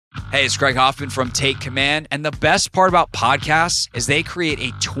Hey, it's Greg Hoffman from Take Command, and the best part about podcasts is they create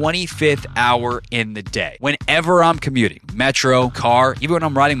a 25th hour in the day. Whenever I'm commuting, metro, car, even when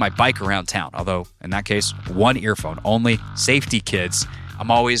I'm riding my bike around town, although in that case, one earphone only, safety kids,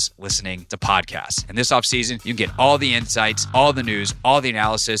 I'm always listening to podcasts. And this offseason, you can get all the insights, all the news, all the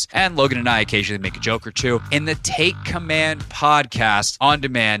analysis, and Logan and I occasionally make a joke or two in the Take Command podcast on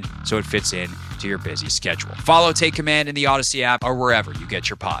demand so it fits in to your busy schedule. Follow Take Command in the Odyssey app or wherever you get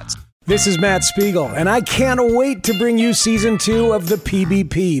your pods. This is Matt Spiegel, and I can't wait to bring you Season 2 of the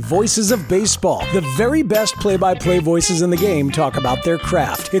PBP, Voices of Baseball. The very best play-by-play voices in the game talk about their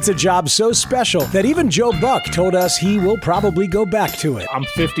craft. It's a job so special that even Joe Buck told us he will probably go back to it. I'm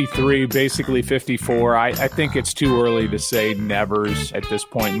 53, basically 54. I think it's too early to say nevers at this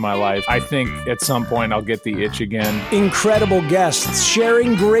point in my life. I think at some point I'll get the itch again. Incredible guests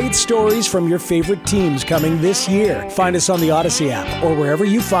sharing great stories from your favorite teams coming this year. Find us on the Odyssey app or wherever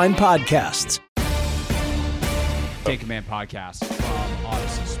you find podcasts. Take Command podcast from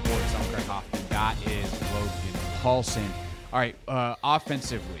Odyssey Sports. I'm Greg Hoffman. That is Logan Paulsen. All right,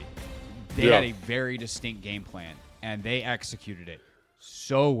 offensively, they had a very distinct game plan, and they executed it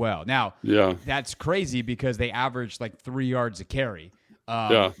so well. Now, that's crazy because they averaged like 3 yards a carry.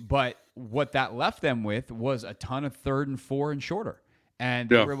 But what that left them with was a ton of 3rd and 4 and shorter. And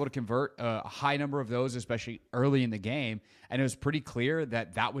they were able to convert a high number of those, especially early in the game. And it was pretty clear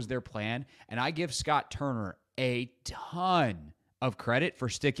that that was their plan. And I give Scott Turner a ton of credit for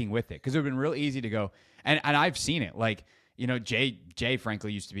sticking with it, because it would have been real easy to go. And I've seen it. Like, you know, Jay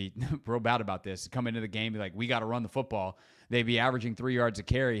frankly used to be real bad about this. Come into the game, be like, we got to run the football. They'd be averaging 3 yards a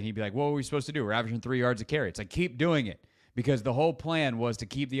carry. And he'd be like, what were we supposed to do? We're averaging 3 yards a carry. It's like, keep doing it. Because the whole plan was to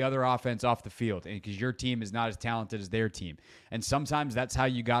keep the other offense off the field, and because your team is not as talented as their team. And sometimes that's how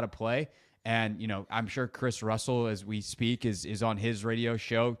you got to play. And, you know, I'm sure Chris Russell, as we speak, is on his radio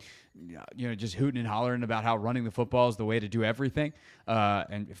show, you know, just hooting and hollering about how running the football is the way to do everything,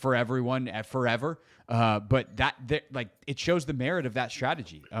 and for everyone forever. But it shows the merit of that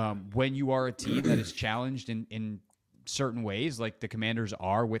strategy. When you are a team that is challenged in certain ways, like the Commanders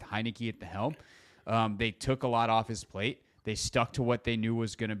are with Heineke at the helm, they took a lot off his plate. They stuck to what they knew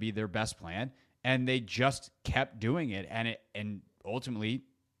was going to be their best plan, and they just kept doing it. And ultimately,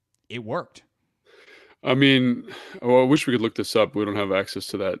 it worked. I mean, I wish we could look this up. We don't have access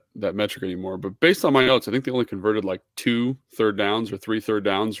to that metric anymore. But based on my notes, I think they only converted like 2 third downs or 3 third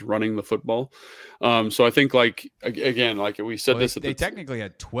downs running the football. So I think, like, again, like we said, they technically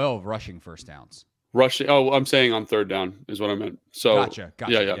had 12 rushing first downs. Rushing. Oh, I'm saying on third down is what I meant. So gotcha.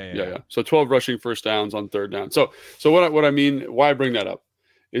 Yeah. So 12 rushing first downs on third down. So what I mean, why I bring that up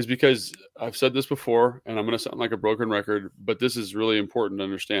is because I've said this before, and I'm going to sound like a broken record, but this is really important to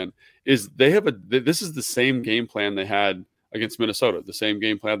understand. Is this is the same game plan they had against Minnesota, the same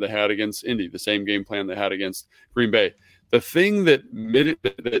game plan they had against Indy, the same game plan they had against Green Bay. The thing that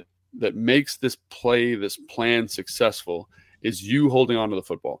makes this plan successful is you holding on to the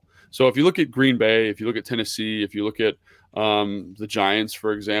football. So if you look at Green Bay, if you look at Tennessee, if you look at the Giants,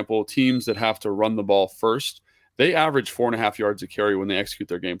 for example, teams that have to run the ball first, they average 4.5 yards a carry when they execute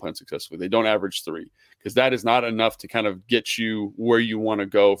their game plan successfully. They don't average 3, because that is not enough to kind of get you where you want to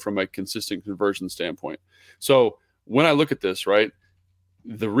go from a consistent conversion standpoint. So when I look at this, right,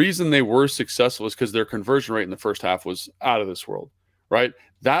 the reason they were successful is because their conversion rate in the first half was out of this world, right?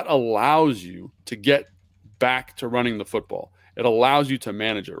 That allows you to get back to running the football. It allows you to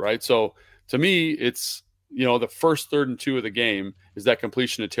manage it, right? So to me, it's, you know, the first 3rd and 2 of the game is that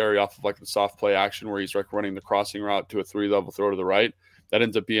completion to Terry off of like the soft play action where he's like running the crossing route to a 3-level throw to the right. That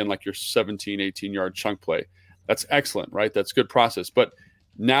ends up being like your 17, 18-yard chunk play. That's excellent, right? That's good process. But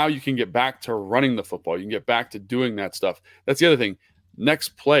now you can get back to running the football. You can get back to doing that stuff. That's the other thing.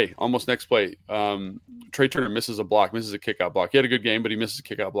 Next play, Trey Turner misses a kickout block. He had a good game, but he misses a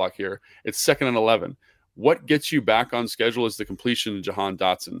kickout block here. It's 2nd and 11. What gets you back on schedule is the completion to Jahan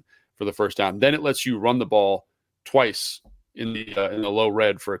Dotson for the first down. Then it lets you run the ball twice in the low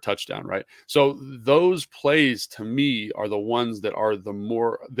red for a touchdown, right? So those plays to me are the ones that are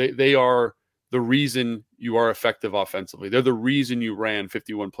they are the reason you are effective offensively. They're the reason you ran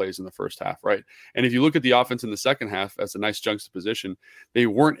 51 plays in the first half, right? And if you look at the offense in the second half, as a nice juxtaposition, they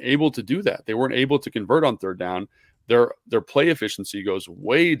weren't able to do that. They weren't able to convert on third down. Their play efficiency goes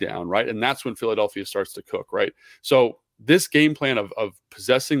way down, right? And that's when Philadelphia starts to cook, right? So this game plan of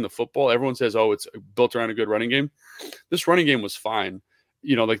possessing the football, everyone says, oh, it's built around a good running game. This running game was fine.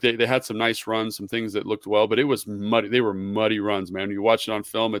 You know, like they had some nice runs, some things that looked well, but it was muddy. They were muddy runs, man. When you watch it on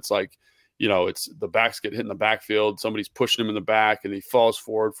film, it's like, you know, it's the backs get hit in the backfield. Somebody's pushing him in the back and he falls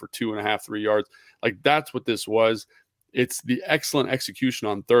forward for 2.5, 3 yards. Like that's what this was. It's the excellent execution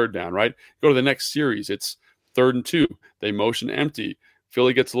on third down, right? Go to the next series. It's 3rd and 2. They motion empty.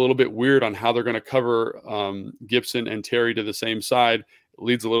 Philly gets a little bit weird on how they're going to cover Gibson and Terry to the same side. It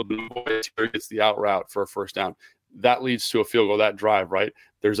leads a little bit away. Terry gets the out route for a first down. That leads to a field goal, that drive, right?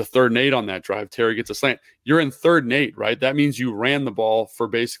 There's a 3rd and 8 on that drive. Terry gets a slant. You're in 3rd and 8, right? That means you ran the ball for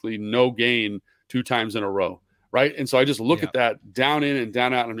basically no gain 2 times in a row, right? And so I just look at that down in and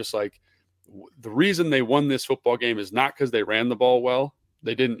down out, and I'm just like, the reason they won this football game is not because they ran the ball well.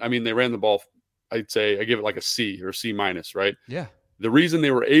 They didn't. I mean, they ran the ball, I'd say, I give it like a C or C minus, right? Yeah. The reason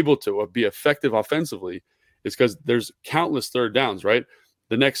they were able to be effective offensively is because there's countless third downs, right?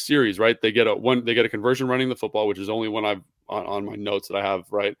 The next series, right? They get a conversion running the football, which is only one I've on my notes that I have,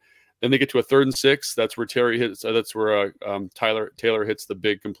 right? Then they get to a 3rd and 6. That's where Terry hits. That's where Taylor hits the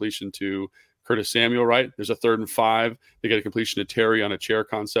big completion to Curtis Samuel, right? There's a 3rd and 5. They get a completion to Terry on a chair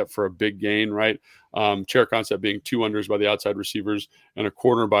concept for a big gain, right? Chair concept being 2 unders by the outside receivers and a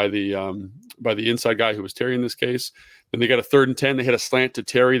corner by the inside guy who was Terry in this case. Then they got a 3rd and 10. They hit a slant to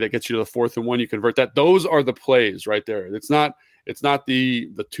Terry that gets you to the 4th and 1. You convert that. Those are the plays right there. It's not the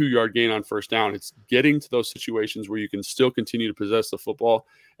 2-yard gain on first down. It's getting to those situations where you can still continue to possess the football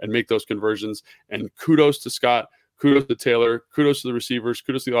and make those conversions. And kudos to Scott, kudos to Taylor, kudos to the receivers,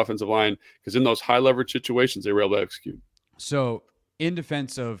 kudos to the offensive line, because in those high leverage situations, they were able to execute. So in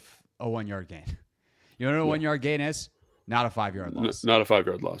defense of a 1-yard gain, you know what a 1-yard gain is? Not a 5-yard loss. Not a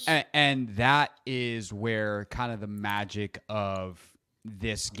 5-yard loss. And that is where kind of the magic of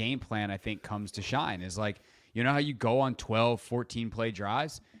this game plan, I think, comes to shine. Is like, you know how you go on 12, 14 play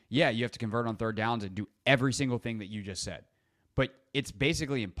drives? Yeah, you have to convert on third downs and do every single thing that you just said. But it's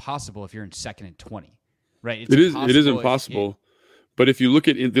basically impossible if you're in 2nd and 20, right? It is impossible. But if you look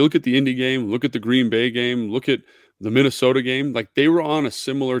at the Indy game, look at the Green Bay game, look at the Minnesota game, like they were on a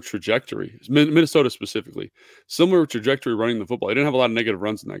similar trajectory. Minnesota specifically, similar trajectory running the football. They didn't have a lot of negative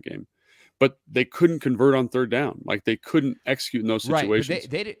runs in that game, but they couldn't convert on third down. Like they couldn't execute in those situations.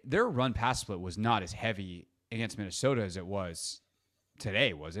 Right, their run pass split was not as heavy against Minnesota as it was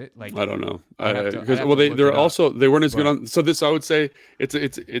today, was it? Like I don't know, because they weren't as good on. So this, I would say, it's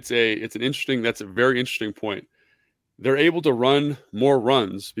a very interesting point. They're able to run more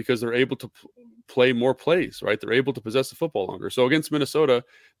runs because they're able to play more plays, right? They're able to possess the football longer. So against Minnesota,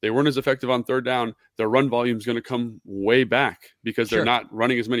 they weren't as effective on third down. Their run volume is going to come way back because they're not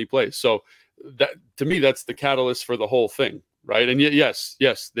running as many plays. So that, to me, that's the catalyst for the whole thing, right? And yet,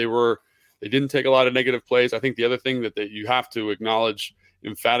 yes, they didn't take a lot of negative plays. I think the other thing that you have to acknowledge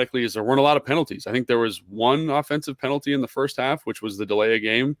emphatically is there weren't a lot of penalties. I think there was one offensive penalty in the first half, which was the delay of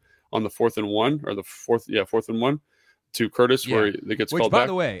game on the 4th and 1 or the 4th and 1 to Curtis, where it gets called back. By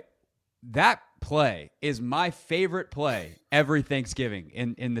the way, that play is my favorite play every Thanksgiving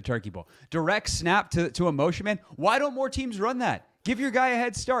in the Turkey Bowl. Direct snap to a motion man. Why don't more teams run that? Give your guy a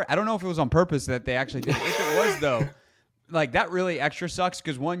head start. I don't know if it was on purpose that they actually did. If it was, though, like that really extra sucks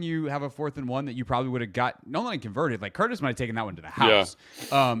because one, you have a 4th and 1 that you probably would have got not only converted, like Curtis might have taken that one to the house.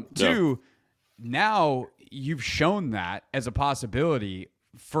 Two, now you've shown that as a possibility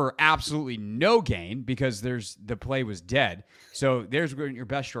for absolutely no gain because the play was dead. So there's your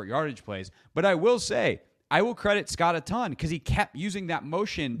best short yardage plays. But I will say, I will credit Scott a ton because he kept using that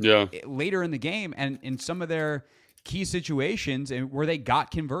motion later in the game and in some of their key situations and where they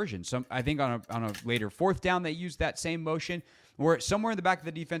got conversion. So I think on a later 4th down, they used that same motion where somewhere in the back of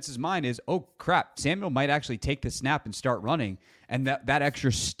the defense's mind is, oh crap, Samuel might actually take the snap and start running. And that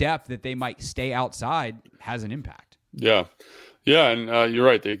extra step that they might stay outside has an impact. Yeah. Yeah, and you're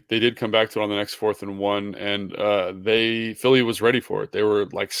right. They did come back to it on the next 4th and 1, and Philly was ready for it. They were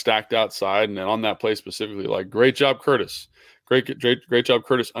like stacked outside, and on that play specifically, like great job, Curtis. Great job,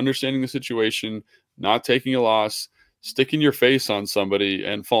 Curtis, understanding the situation, not taking a loss, sticking your face on somebody,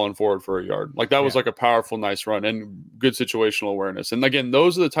 and falling forward for a yard. Like that was like a powerful, nice run and good situational awareness. And again,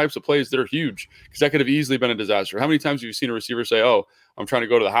 those are the types of plays that are huge because that could have easily been a disaster. How many times have you seen a receiver say, "Oh, I'm trying to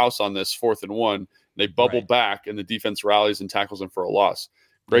go to the house on this 4th and 1." They bubble back, and the defense rallies and tackles him for a loss.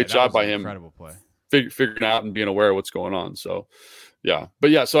 Great job by him. Incredible play. Figuring out and being aware of what's going on. So, yeah. But,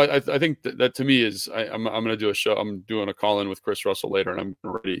 yeah, so I think that to me is I'm going to do a show. I'm doing a call-in with Chris Russell later, and I'm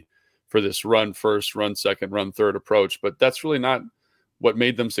ready for this run first, run second, run third approach. But that's really not what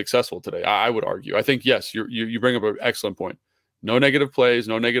made them successful today, I would argue. I think, yes, you bring up an excellent point. No negative plays,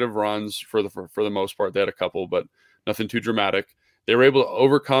 no negative runs for the most part. They had a couple, but nothing too dramatic. They were able to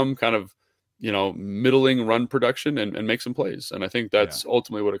overcome kind of, middling run production and make some plays. And I think that's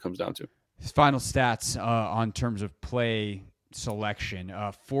ultimately what it comes down to. His final stats on terms of play selection,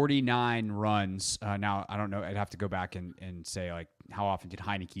 49 runs. Now, I don't know. I'd have to go back and say, like, how often did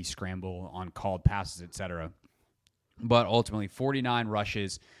Heineke scramble on called passes, et cetera. but ultimately 49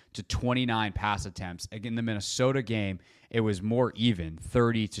 rushes to 29 pass attempts. Again, the Minnesota game, it was more even,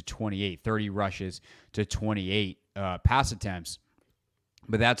 30-28, 30 rushes to 28 pass attempts.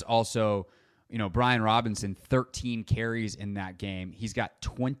 But that's also, Brian Robinson, 13 carries in that game. He's got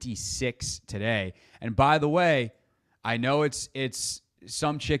 26 today. And by the way, I know it's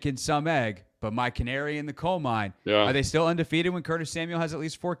some chicken, some egg, but my canary in the coal mine, are they still undefeated when Curtis Samuel has at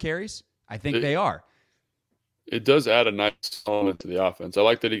least 4 carries? I think they are. It does add a nice element to the offense. I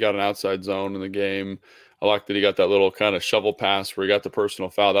like that he got an outside zone in the game. I like that he got that little kind of shovel pass where he got the personal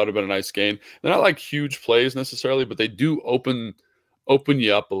foul. That would have been a nice gain. They're not like huge plays necessarily, but they do open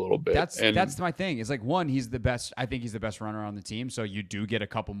you up a little bit. That's my thing. It's like, one, he's the best. I think he's the best runner on the team. So you do get a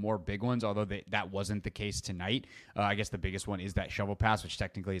couple more big ones, although that wasn't the case tonight. I guess the biggest one is that shovel pass, which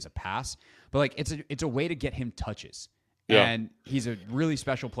technically is a pass. But like it's a way to get him touches. Yeah. And he's a really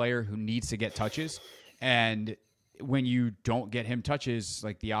special player who needs to get touches. And when you don't get him touches,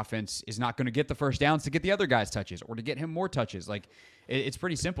 like the offense is not going to get the first downs to get the other guys touches or to get him more touches. Like it's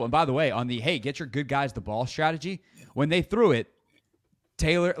pretty simple. And by the way, on the, hey, get your good guys the ball strategy, when they threw it,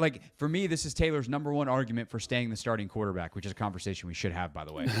 Taylor, like for me, this is Taylor's number one argument for staying the starting quarterback, which is a conversation we should have, by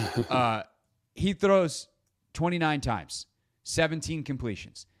the way. He throws 29 times, 17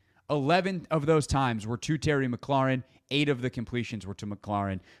 completions. 11 of those times were to Terry McLaurin. 8 of the completions were to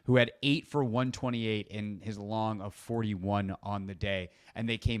McLaurin, who had 8 for 128 in his long of 41 on the day. And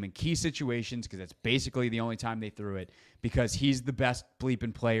they came in key situations because that's basically the only time they threw it, because he's the best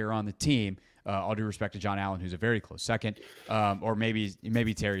bleeping player on the team. All due respect to John Allen, who's a very close second, or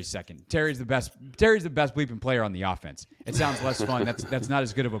maybe Terry's second. Terry's the best bleeping player on the offense. It sounds less fun. That's not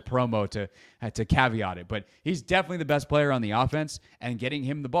as good of a promo to caveat it, but he's definitely the best player on the offense, and getting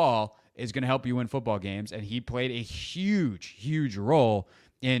him the ball is going to help you win football games. And he played a huge role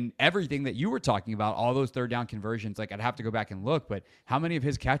in everything that you were talking about, all those third down conversions. Like, I'd have to go back and look, but how many of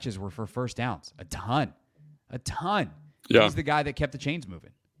his catches were for first downs? A ton. Yeah. He's the guy that kept the chains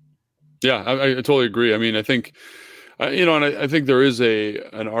moving. Yeah, I totally agree. I mean, I think, and I think there is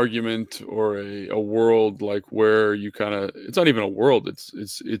an argument or a world like where you kind of, it's not even a world.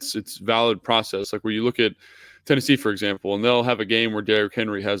 It's valid process. Like where you look at Tennessee, for example, and they'll have a game where Derrick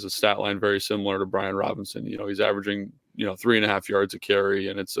Henry has a stat line very similar to Brian Robinson. He's averaging, 3.5 yards a carry,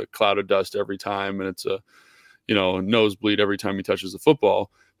 and it's a cloud of dust every time. And it's a, nosebleed every time he touches the football.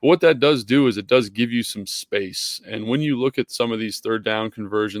 But what that does do is it does give you some space. And when you look at some of these third down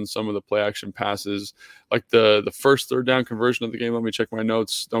conversions, some of the play action passes, like the first third down conversion of the game, let me check my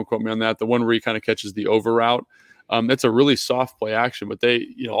notes. Don't quote me on that. The one where he kind of catches the over route. That's a really soft play action, but they,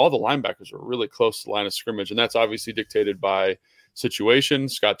 all the linebackers are really close to the line of scrimmage. And that's obviously dictated by situation.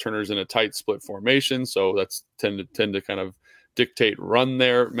 Scott Turner's in a tight split formation. So that's tend to kind of dictate run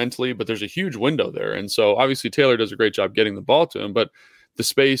there mentally, but there's a huge window there. And so obviously Taylor does a great job getting the ball to him, but the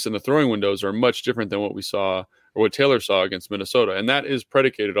space and the throwing windows are much different than what we saw or what Taylor saw against Minnesota. And that is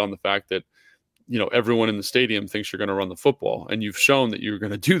predicated on the fact that, everyone in the stadium thinks you're going to run the football, and you've shown that you're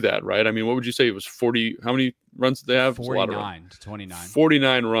going to do that, right? I mean, what would you say it was 40? How many runs did they have? 49 to 29.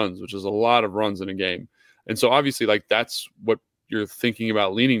 49 runs, which is a lot of runs in a game. And so obviously like that's what you're thinking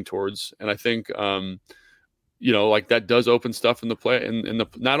about leaning towards. And I think, like that does open stuff in the play in the,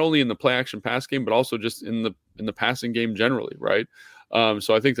 not only in the play action pass game, but also just in the passing game generally. Right.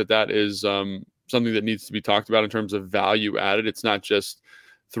 So I think that is something that needs to be talked about in terms of value added. It's not just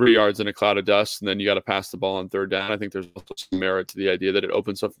 3 yards in a cloud of dust and then you got to pass the ball on third down. I think there's also some merit to the idea that it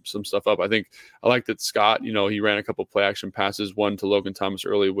opens up some stuff up. I like that Scott, he ran a couple play action passes. One to Logan Thomas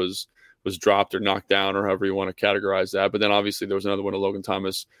early was dropped or knocked down, or however you want to categorize that. But then obviously there was another one to Logan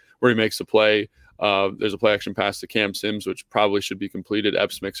Thomas where he makes a play. There's a play action pass to Cam Sims, which probably should be completed.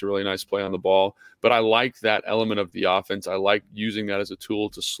 Epps makes a really nice play on the ball. But I like that element of the offense. I like using that as a tool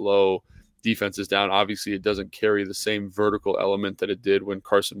to slow defenses down. Obviously, it doesn't carry the same vertical element that it did when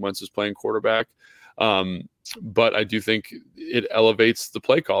Carson Wentz is playing quarterback. But I do think it elevates the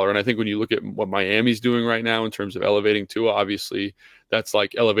play caller. And I think when you look at what Miami's doing right now in terms of elevating Tua, obviously that's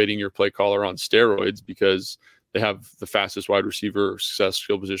like elevating your play caller on steroids, because they have the fastest wide receiver success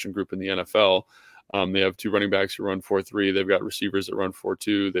skill position group in the NFL. They have 2 running backs who run 4.3. They've got receivers that run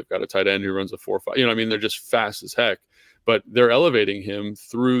 4.2. They've got a tight end who runs a 4.5. They're just fast as heck. But they're elevating him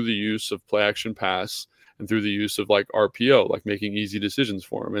through the use of play action pass and through the use of like RPO, like making easy decisions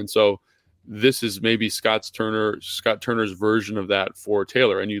for him. And so this is maybe Scott Turner's version of that for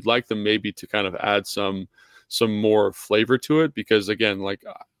Taylor. And you'd like them maybe to kind of add some more flavor to it, because again, like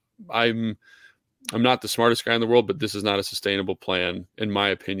I'm not the smartest guy in the world, but this is not a sustainable plan, in my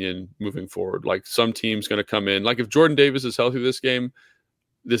opinion, moving forward. Like some team's going to come in, like if Jordan Davis is healthy this game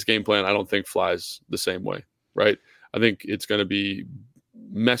plan, I don't think flies the same way. Right. I think it's going to be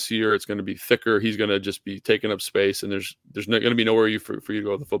messier. It's going to be thicker. He's going to just be taking up space, and there's going to be nowhere for you to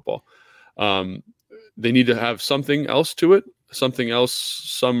go with the football. They need to have something else to it,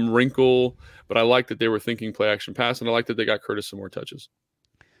 some wrinkle. But I like that they were thinking play action pass, and I like that they got Curtis some more touches.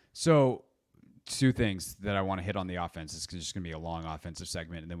 So, two things that I want to hit on the offense. It's just going to be a long offensive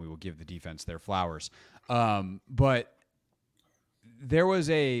segment, and then we will give the defense their flowers. But there was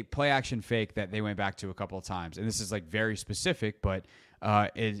a play action fake that they went back to a couple of times, and this is like very specific, but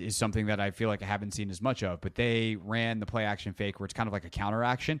it is something that I feel like I haven't seen as much of. But they ran the play action fake where it's kind of like a counter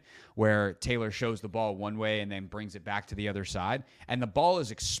action where Taylor shows the ball one way and then brings it back to the other side, and the ball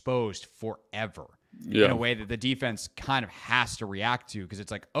is exposed forever. In a way that the defense kind of has to react to, because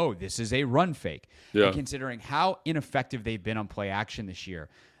it's like, oh, this is a run fake. Yeah. And considering how ineffective they've been on play action this year,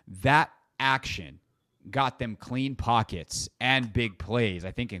 that action got them clean pockets and big plays,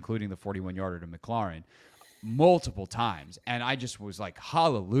 I think including the 41-yarder to McLaurin, multiple times. And I just was like,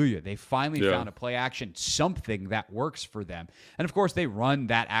 hallelujah. They finally found a play action, something that works for them. And, of course, they run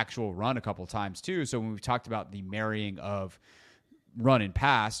that actual run a couple times too. So when we've talked about the marrying of run and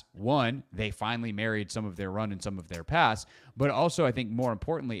pass, one, they finally married some of their run and some of their pass, but also I think more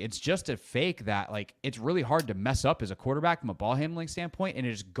importantly, it's just a fake that like it's really hard to mess up as a quarterback from a ball handling standpoint, and it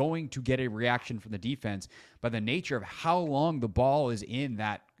is going to get a reaction from the defense by the nature of how long the ball is in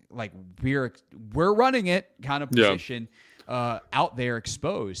that like we're running it kind of position out there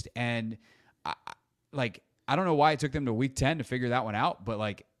exposed. And I don't know why it took them to week 10 to figure that one out, but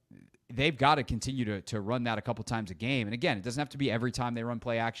like they've got to continue to run that a couple times a game. And again, it doesn't have to be every time they run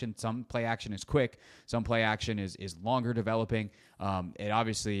play action. Some play action is quick. Some play action is longer developing. It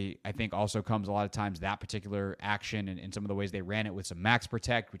obviously, I think, also comes a lot of times that particular action and some of the ways they ran it with some max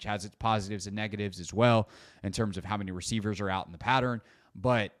protect, which has its positives and negatives as well in terms of how many receivers are out in the pattern.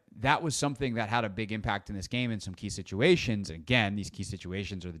 But that was something that had a big impact in this game in some key situations. And again, these key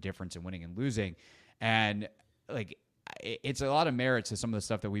situations are the difference in winning and losing. And like, it's a lot of merit to some of the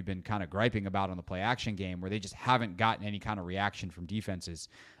stuff that we've been kind of griping about on the play action game, where they just haven't gotten any kind of reaction from defenses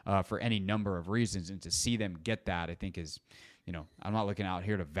for any number of reasons. And to see them get that, I think is, I'm not looking out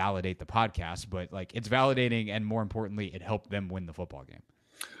here to validate the podcast, but like it's validating. And more importantly, it helped them win the football game.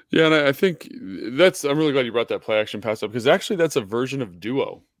 Yeah. And I think I'm really glad you brought that play action pass up, because actually that's a version of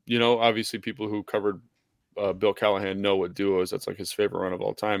duo. Obviously people who covered Bill Callahan know what duo is. That's like his favorite run of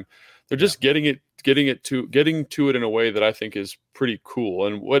all time. They're just getting to it in a way that I think is pretty cool.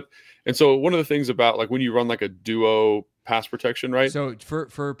 And so one of the things about like when you run like a duo pass protection, right? So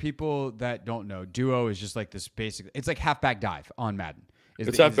for people that don't know, duo is just like this basic. It's like halfback dive on Madden.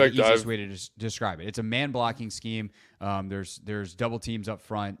 It's halfback dive. Easiest way to describe it. It's a man blocking scheme. There's double teams up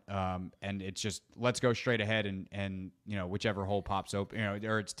front, and it's just let's go straight ahead and whichever hole pops open,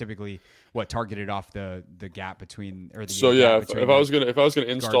 or it's typically targeted off the gap between or the. So yeah, if I was gonna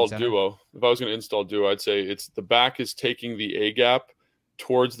install duo, I'd say it's the back is taking the A gap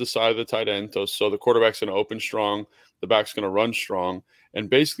towards the side of the tight end, so the quarterback's gonna open strong, the back's gonna run strong. And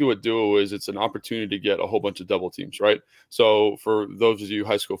basically what duo is, it's an opportunity to get a whole bunch of double teams, right? So for those of you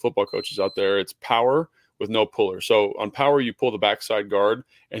high school football coaches out there, it's power with no puller. So on power, you pull the backside guard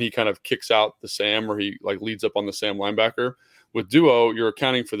and he kind of kicks out the Sam, or he like leads up on the Sam linebacker. With duo, you're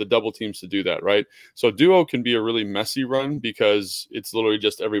accounting for the double teams to do that, right? So duo can be a really messy run because it's literally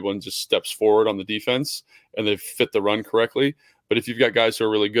just everyone just steps forward on the defense and they fit the run correctly. But if you've got guys who are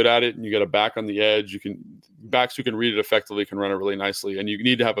really good at it and you got a back on the edge, backs who can read it effectively can run it really nicely. And you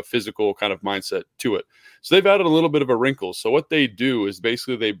need to have a physical kind of mindset to it. So they've added a little bit of a wrinkle. So what they do is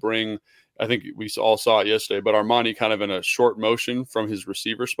basically they bring, I think we all saw it yesterday, but Armani kind of in a short motion from his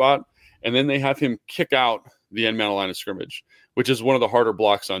receiver spot. And then they have him kick out the end man line of scrimmage, which is one of the harder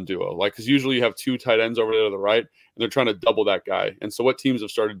blocks on duo. Like, because usually you have two tight ends over there to the right, and they're trying to double that guy. And so what teams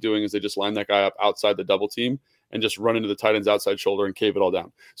have started doing is they just line that guy up outside the double team and just run into the tight end's outside shoulder and cave it all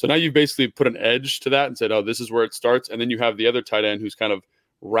down. So now you've basically put an edge to that and said, oh, this is where it starts. And then you have the other tight end who's kind of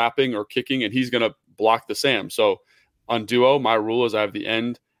wrapping or kicking, and he's going to block the Sam. So on duo, my rule is I have the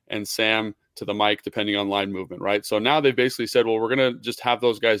end and Sam to the mic, depending on line movement, right? So now they've basically said, well, we're going to just have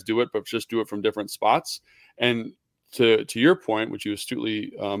those guys do it, but just do it from different spots. And to your point, which you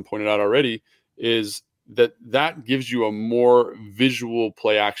astutely pointed out already, is that gives you a more visual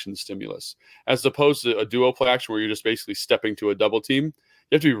play action stimulus, as opposed to a duo play action where you're just basically stepping to a double team.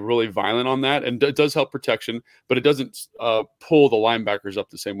 You have to be really violent on that, and it does help protection, but it doesn't pull the linebackers up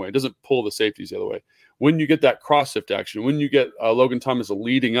the same way. It doesn't pull the safeties the other way. When you get that cross shift action, when you get Logan Thomas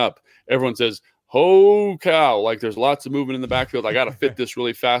leading up, everyone says, oh cow, like there's lots of movement in the backfield. I got to fit this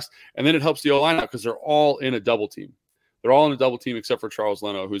really fast. And then it helps the O-line out because they're all in a double team. They're all in a double team except for Charles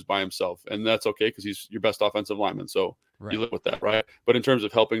Leno, who's by himself. And that's okay because he's your best offensive lineman. So you live with that, right? But in terms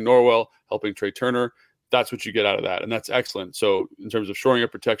of helping Norwell, helping Trey Turner, that's what you get out of that. And that's excellent. So in terms of shoring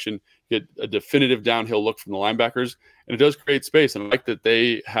up protection, you get a definitive downhill look from the linebackers. And it does create space. And I like that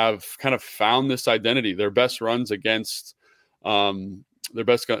they have kind of found this identity. Their best runs against Minnesota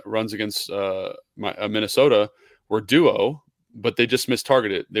were duo, but they just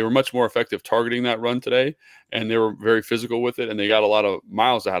mistargeted. They were much more effective targeting that run today, and they were very physical with it, and they got a lot of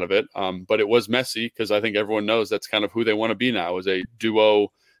miles out of it. But it was messy because I think everyone knows that's kind of who they want to be now, is a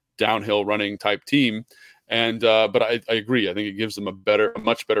duo downhill running type team. And but I agree. I think it gives them a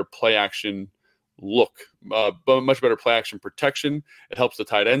much better play action look, but much better play action protection. It helps the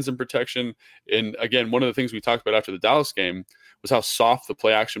tight ends in protection. And again, one of the things we talked about after the Dallas game was how soft the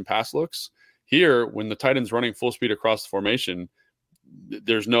play action pass looks. Here, when the tight end's running full speed across the formation,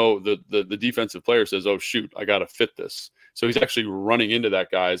 there's the defensive player says, oh, shoot, I got to fit this. So he's actually running into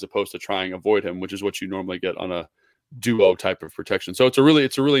that guy as opposed to trying to avoid him, which is what you normally get on a duo type of protection. So it's a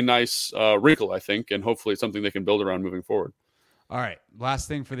really nice wrinkle, I think, and hopefully it's something they can build around moving forward. All right. Last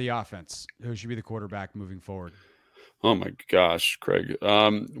thing for the offense. Who should be the quarterback moving forward? Oh my gosh, Craig.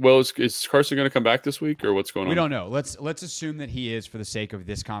 Well, is Carson going to come back this week, or what's going on? We don't know. Let's assume that he is for the sake of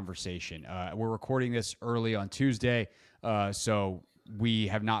this conversation. We're recording this early on Tuesday, so we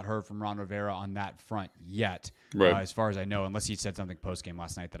have not heard from Ron Rivera on that front yet, right. As far as I know, unless he said something post-game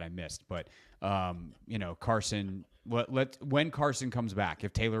last night that I missed. But, Carson, when Carson comes back,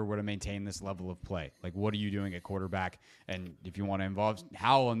 if Taylor were to maintain this level of play, like what are you doing at quarterback? And if you want to involve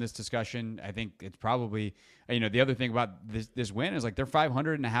Howell in this discussion, I think it's probably, the other thing about this win is like they're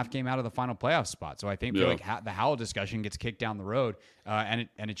 500 and a half game out of the final playoff spot. So I think the Howell discussion gets kicked down the road, and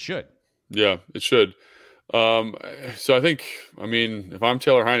it should. Yeah, it should. So I think, if I'm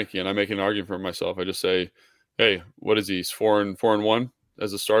Taylor Heinicke and I'm making an argument for myself, I just say, hey, what is he? He's 4-1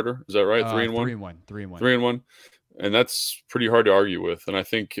 as a starter. Is that right? 3-1? 3-1. And that's pretty hard to argue with. And I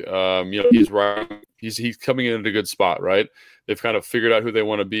think, he's right. He's coming in at a good spot, right? They've kind of figured out who they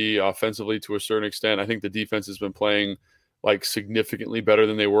want to be offensively to a certain extent. I think the defense has been playing like significantly better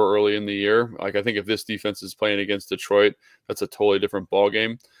than they were early in the year. Like, I think if this defense is playing against Detroit, that's a totally different ball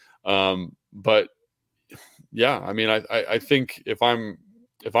game. But yeah, I think if I'm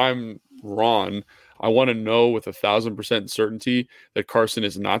Ron, I want to know with 1,000% certainty that Carson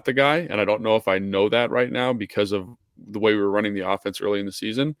is not the guy. And I don't know if I know that right now because of the way we were running the offense early in the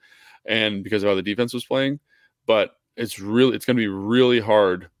season and because of how the defense was playing. But it's going to be really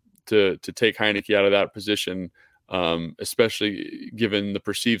hard to take Heinicke out of that position, especially given the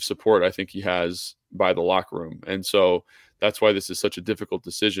perceived support I think he has by the locker room. And so that's why this is such a difficult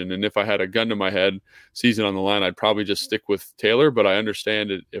decision. And if I had a gun to my head, season on the line, I'd probably just stick with Taylor. But I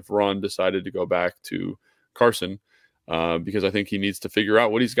understand it if Ron decided to go back to Carson, because I think he needs to figure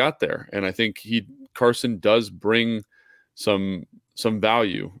out what he's got there. And I think Carson does bring some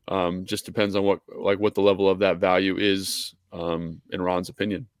value. Just depends on what the level of that value is, in Ron's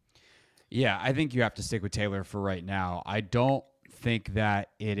opinion. Yeah, I think you have to stick with Taylor for right now. I don't think that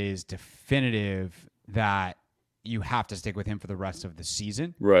it is definitive that you have to stick with him for the rest of the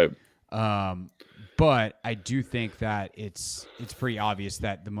season. Right. But I do think that it's pretty obvious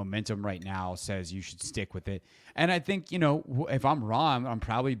that the momentum right now says you should stick with it. And I think, if I'm Ron, I'm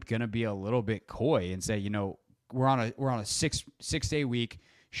probably going to be a little bit coy and say, we're on a 6-day week,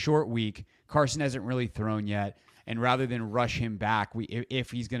 short week. Carson hasn't really thrown yet. And rather than rush him back, if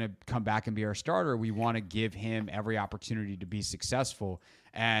he's going to come back and be our starter, we want to give him every opportunity to be successful.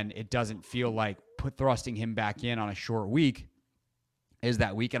 And it doesn't feel like thrusting him back in on a short week is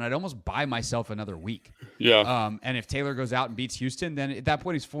that week. And I'd almost buy myself another week. Yeah. And if Taylor goes out and beats Houston, then at that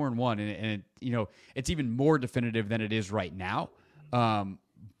point he's 4-1. And it's even more definitive than it is right now.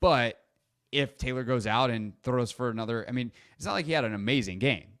 But if Taylor goes out and throws for another, it's not like he had an amazing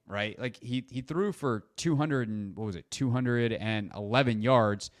game. Right, like he threw for 211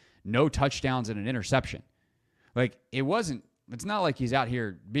 yards, no touchdowns, and an interception. Like it's not like he's out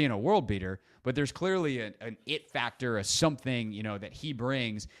here being a world beater, but there's clearly an it factor, a something that he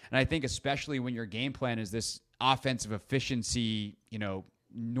brings. And I think especially when your game plan is this offensive efficiency,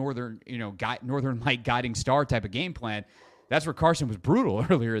 northern light guiding star type of game plan. That's where Carson was brutal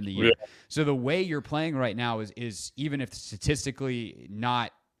earlier in the year. Yeah. So the way you're playing right now is even if statistically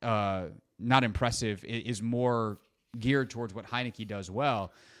not impressive, is more geared towards what Heinicke does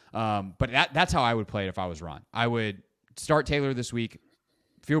well. But that's how I would play it if I was Ron. I would start Taylor this week,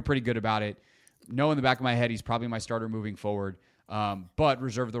 feel pretty good about it, know in the back of my head he's probably my starter moving forward, but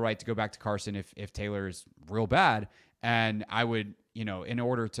reserve the right to go back to Carson if Taylor is real bad. And I would, in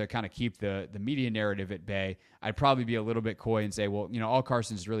order to kind of keep the media narrative at bay, I'd probably be a little bit coy and say, well, all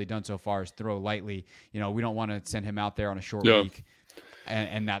Carson's really done so far is throw lightly. We don't want to send him out there on a short week.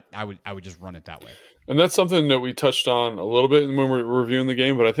 And that I would just run it that way. And that's something that we touched on a little bit when we were reviewing the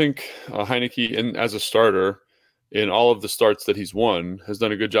game. But I think Heinicke, as a starter, in all of the starts that he's won, has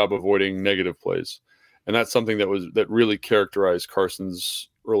done a good job avoiding negative plays. And that's something that really characterized Carson's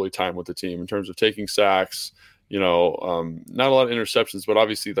early time with the team in terms of taking sacks, not a lot of interceptions, but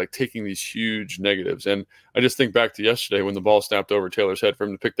obviously like taking these huge negatives. And I just think back to yesterday when the ball snapped over Taylor's head for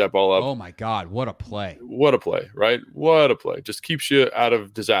him to pick that ball up. Oh my God, what a play. What a play, right? What a play. Just keeps you out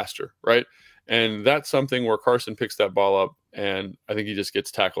of disaster, right? And that's something where Carson picks that ball up, and I think he just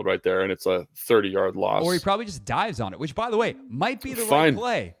gets tackled right there, and it's a 30-yard loss. Or he probably just dives on it, which, by the way, might be the right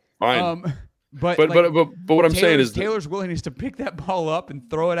play. Fine. But what I'm saying is Taylor's willingness to pick that ball up and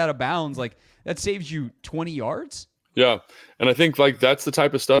throw it out of bounds, like that saves you 20 yards. Yeah, and I think like that's the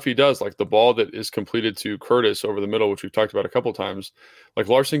type of stuff he does. Like the ball that is completed to Curtis over the middle, which we've talked about a couple times. Like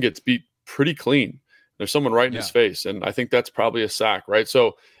Larson gets beat pretty clean. There's someone right in his face, and I think that's probably a sack, right?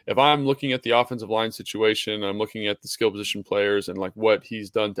 So if I'm looking at the offensive line situation, I'm looking at the skill position players and like what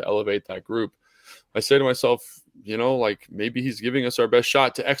he's done to elevate that group, I say to myself, like maybe he's giving us our best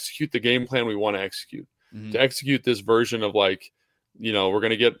shot to execute the game plan we want to execute, to execute this version of like, we're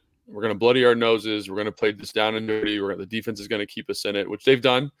going to bloody our noses. We're going to play this down and dirty. The defense is going to keep us in it, which they've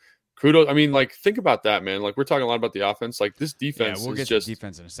done. Kudos. I mean, like, think about that, man. Like, we're talking a lot about the offense. Like, this defense we'll get to the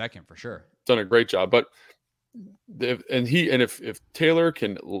defense in a second for sure. Done a great job. But if Taylor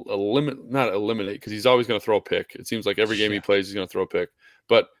can not eliminate, because he's always going to throw a pick. It seems like every game he plays, he's going to throw a pick.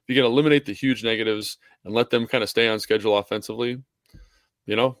 But if you can eliminate the huge negatives and let them kind of stay on schedule offensively,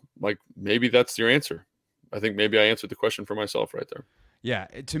 like maybe that's your answer. I think maybe I answered the question for myself right there. Yeah,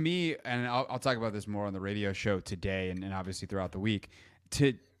 to me, and I'll talk about this more on the radio show today and obviously throughout the week,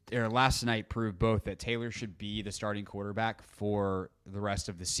 last night proved both that Taylor should be the starting quarterback for the rest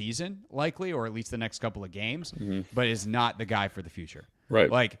of the season, likely, or at least the next couple of games, but is not the guy for the future. Right.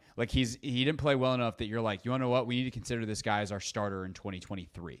 Like he didn't play well enough that you're like, you want to know what? We need to consider this guy as our starter in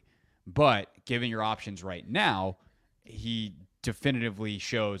 2023. But given your options right now, he definitively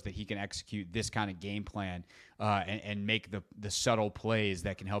shows that he can execute this kind of game plan and make the subtle plays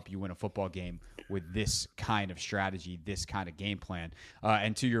that can help you win a football game with this kind of strategy, this kind of game plan.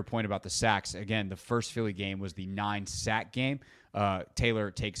 And to your point about the sacks, again, the first Philly game was the 9-sack game.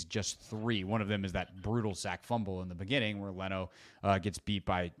 Taylor takes just 3. One of them is that brutal sack fumble in the beginning where Leno gets beat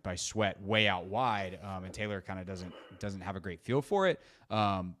by Sweat way out wide, and Taylor kind of doesn't have a great feel for it.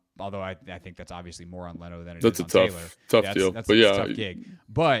 Although I think that's obviously more on Leno than it is on Taylor. Tough deal. That's a tough gig.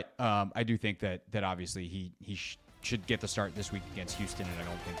 But I do think that obviously he should get the start this week against Houston, and I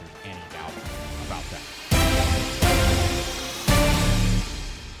don't think there's any doubt about that.